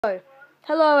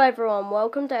Hello everyone,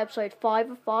 welcome to episode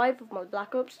 5 of 5 of my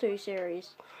Black Ops 2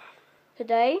 series.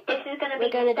 Today,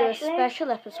 we're going to do a special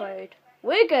episode.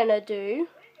 We're going to do...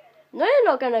 No, you're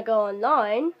not going to go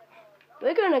online.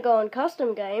 We're going to go on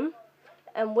custom game.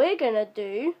 And we're going to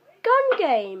do gun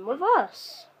game with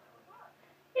us.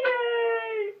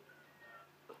 Yay!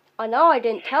 I know I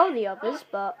didn't tell the others,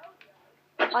 but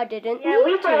I didn't need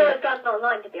we to. probably would have done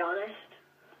online, to be honest.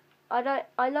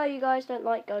 I know you guys don't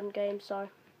like gun games, so...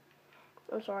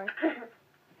 I'm sorry.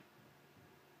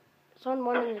 It's on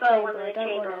one in the chamber, I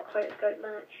don't want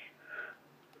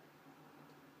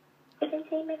it.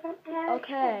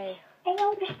 Okay.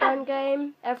 Gun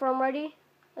game, everyone ready?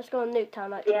 Let's go on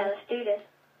NUKETOWN actually. Yeah, let's do this.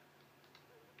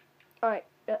 Alright,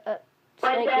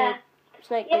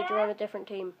 Snake Dude, you're on a different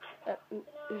team. I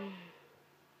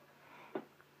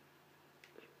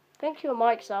think your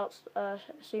mic's out,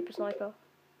 Super Sniper.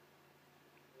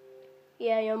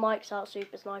 Yeah, your mic's out,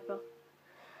 Super Sniper.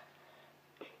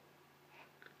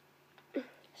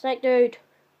 Snake Dude.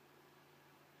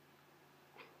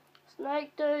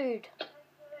 Snake Dude.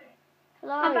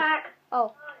 Hello. I'm back.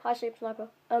 Oh, hi Super Sniper.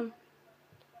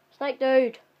 Snake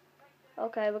Dude.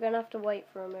 Okay, we're gonna have to wait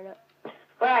for a minute.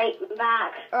 Right, I'm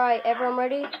back. Alright, everyone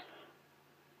ready?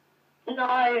 No,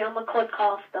 I'm a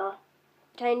quadcaster.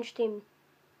 Change team.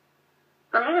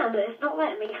 I am, but it's not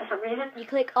letting me for some reason. You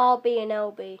click RB and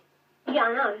LB. Yeah,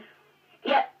 I know.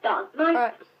 Yep, done. No.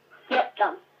 Alright. Yep,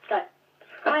 done. Go.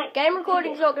 Right. Game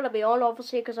recording's not gonna be on,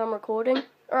 obviously, because I'm recording.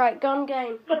 Alright, gun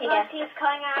game. Yeah. He's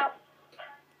coming out.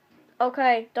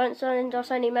 Okay, don't send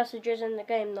us any messages in the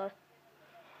game though.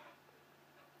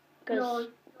 Because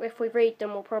if we read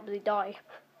them, we'll probably die.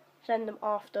 Send them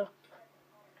after.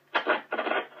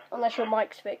 Unless your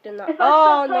mic's fixed in that.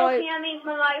 Oh no! That means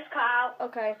my mic's cut out.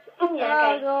 Okay.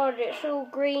 Yeah, Oh god, it's all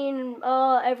green.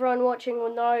 Oh, everyone watching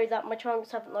will know that my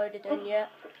chunks haven't loaded in yet.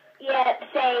 Yeah,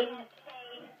 same.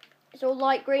 It's all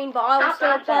light green, but I will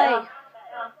still play.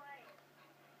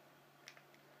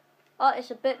 Oh,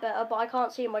 it's a bit better, but I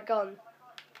can't see my gun.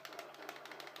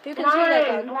 Who can see their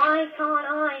gun? Why can't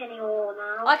I anymore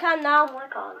now? I can now. No, I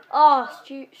can't. Oh,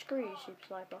 screw you, Super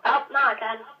Sniper. Oh, no, I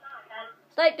can.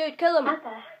 Snake Dude, kill him.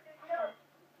 Okay.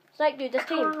 Snake Dude, this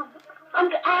team.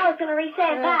 I was going to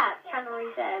reset that. Trying to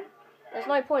reset him. There's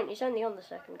no point, he's only on the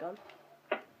second gun.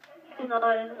 No,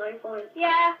 there's no point.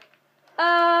 Yeah.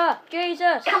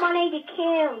 Jesus. Come on, 80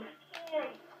 kills.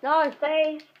 No.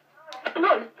 Please.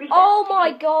 No, reset. Oh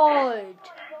my god.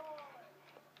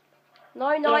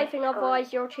 No knifing,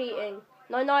 otherwise you're cheating.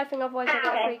 No knifing, otherwise you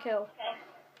get a free kill.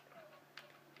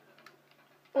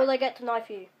 Or they get to knife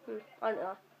you. I don't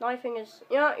know. Knifing is...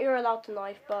 you're allowed to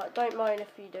knife, but don't moan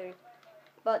if you do.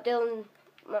 But Dylan...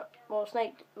 Well,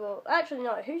 Snake... Well, actually,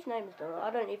 no. Whose name is Dylan?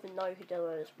 I don't even know who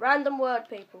Dylan is. Random word,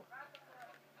 people.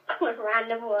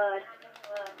 Random word.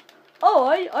 Oh,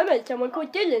 I met someone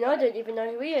called Dylan. I don't even know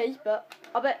who he is, but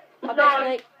I bet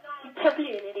Snake... You're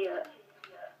probably an idiot.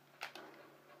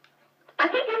 I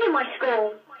think he's in my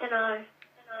school. Don't know.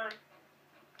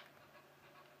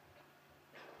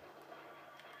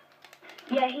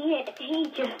 Yeah, he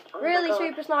just... Really,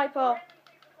 Super Sniper?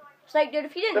 Snake Dude,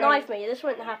 if you didn't knife me, this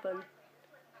wouldn't happen.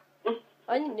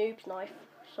 I didn't noob's knife,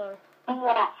 so...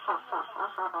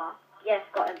 Yes,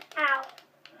 got him. Ow.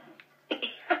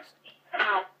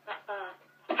 Ow.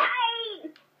 Hey!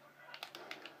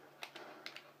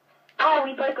 Oh,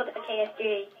 we both got the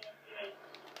KSG.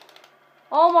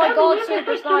 Oh my god,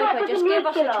 Super Sniper, just give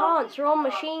us a chance. We're on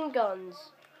machine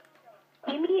guns.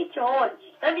 Give me a chance.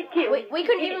 Let me kill you. We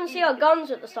couldn't even see our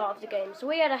guns at the start of the game, so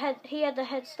he had the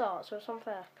head start, so it's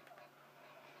unfair.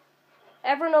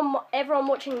 Everyone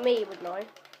watching me would know.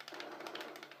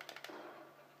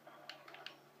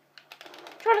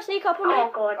 Trying to sneak up on me.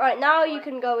 Oh god. Alright, now you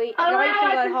can go eat. Now you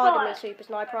can go harder than Super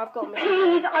Sniper. I've got a machine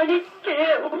gun. Please, I need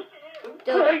to.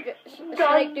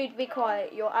 Snake Dude, be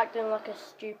quiet. You're acting like a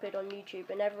stupid on YouTube,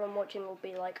 and everyone watching will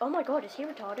be like, "Oh my god, is he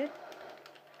retarded?"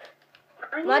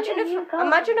 Imagine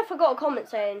if I got a comment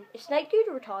saying, "Is Snake Dude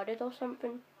retarded or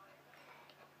something?"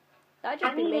 That'd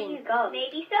just be mean.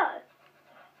 Maybe so.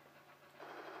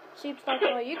 Super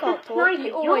Sniper, you can't talk.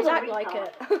 You always act like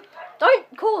it.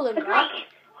 Don't call him that.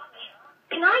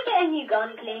 Can I get a new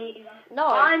gun, please? No.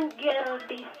 I'm gonna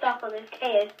be stuck on this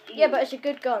KSG. Yeah, but it's a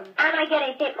good gun. And I get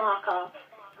a hit marker.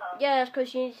 Yeah, that's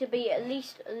because you need to be at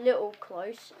least a little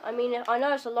close. I mean, I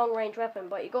know it's a long-range weapon,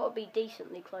 but you got to be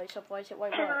decently close, otherwise it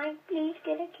won't work. Can I please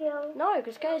get a kill? No,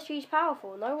 because KSG's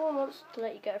powerful. No one wants to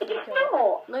let you get a free kill.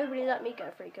 Not. Nobody let me get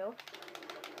a free kill.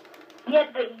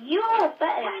 Yeah, but you're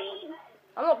better than me.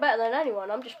 I'm not better than anyone.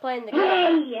 I'm just playing the game.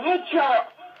 Hey, headshot.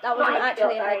 That wasn't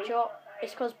actually a headshot.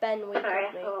 It's because Ben weakened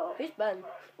Sorry, me. oh. Who's Ben?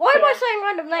 Why am I saying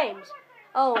random names?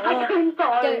 Oh,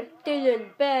 Sorry.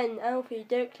 Dylan, Ben, Alfie,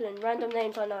 Declan. Random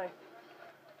names I know.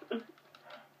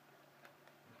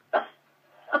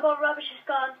 I've got rubbish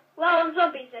gun. Well, I'm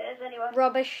zombies it is anyway.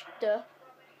 Rubbish, duh.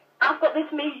 I've got this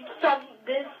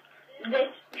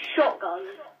shotgun.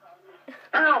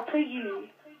 Ow, for you.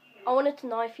 I wanted to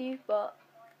knife you, but...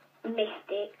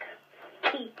 Mystic.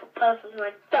 Person who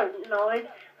I don't know.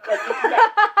 But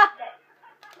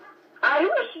I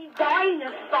wish you died in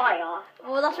a fire.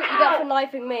 Well, that's what you get for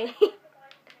knifing me.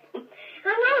 I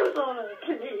know, Sonic,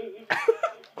 please.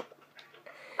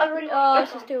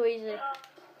 This is too easy.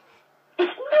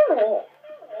 It's not.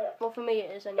 Well, for me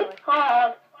it is anyway. It's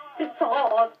hard. It's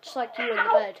hard. Just like you in the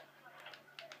bed.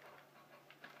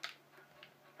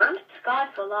 I'm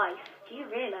scarred for life. Do you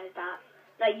realise that?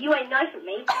 No, you ain't knifing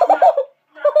me.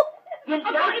 You're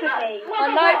knifing me. I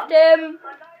knifed him.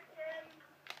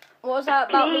 What was that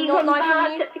about me not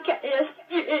knifing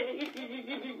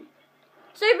you?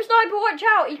 Super Sniper, watch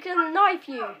out! He can knife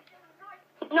you.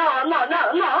 No, I'm not.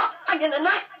 I'm gonna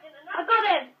knife. I got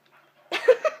him.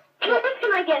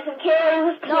 Can I get some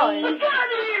kills, please? No. I got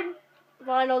him.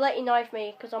 Fine, I'll let you knife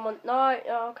me because I'm on. No,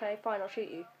 oh, okay, fine, I'll shoot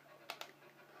you.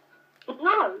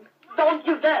 No, don't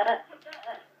do that.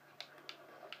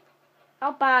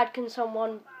 How bad can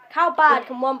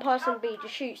one person be to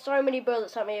shoot so many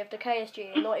bullets at me with the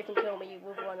KSG and not even kill me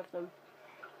with one of them?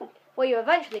 Well, you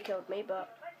eventually killed me, but...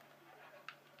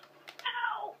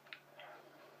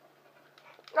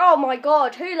 Oh my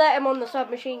god, who let him on the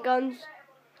submachine guns?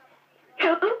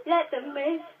 Who let the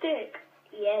mystic?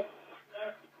 Yes.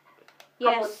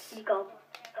 Yes. Come on,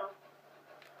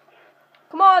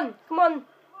 Come on, come on.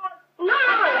 No,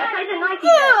 I tried to knife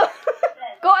you.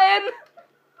 Got him.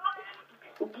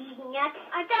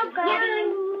 I don't got him.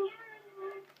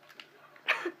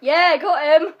 Yeah, got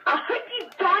him. I hope you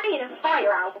die in a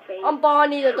fire, Alfie. I'm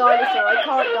Barney the dinosaur. I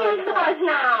can't die in a fire.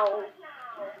 Now.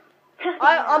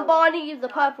 I'm Barney the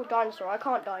purple dinosaur. I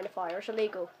can't die in a fire. It's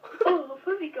illegal. Oh,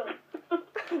 where we go?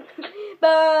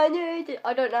 Barney.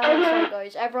 I don't know how the song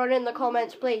goes. Everyone in the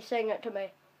comments, please sing it to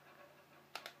me.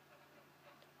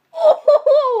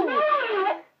 Oh!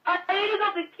 I only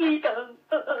got the key gun.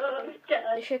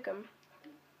 The chicken.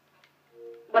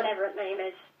 Whatever its name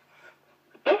is.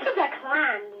 This is a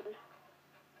clan.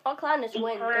 Our clan is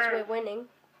win because we're winning.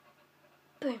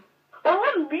 Boom.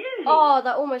 Oh, I'm really. Oh,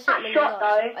 that almost hit him in the Shot, nuts.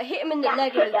 though. I hit him in the That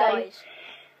leg and he shot, though. dies.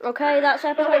 Okay, that's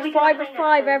episode we 5 gonna of play 5, next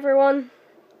one? everyone.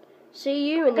 See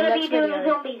you in the We're next going to be doing a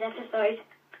video. zombies episode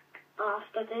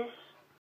after this.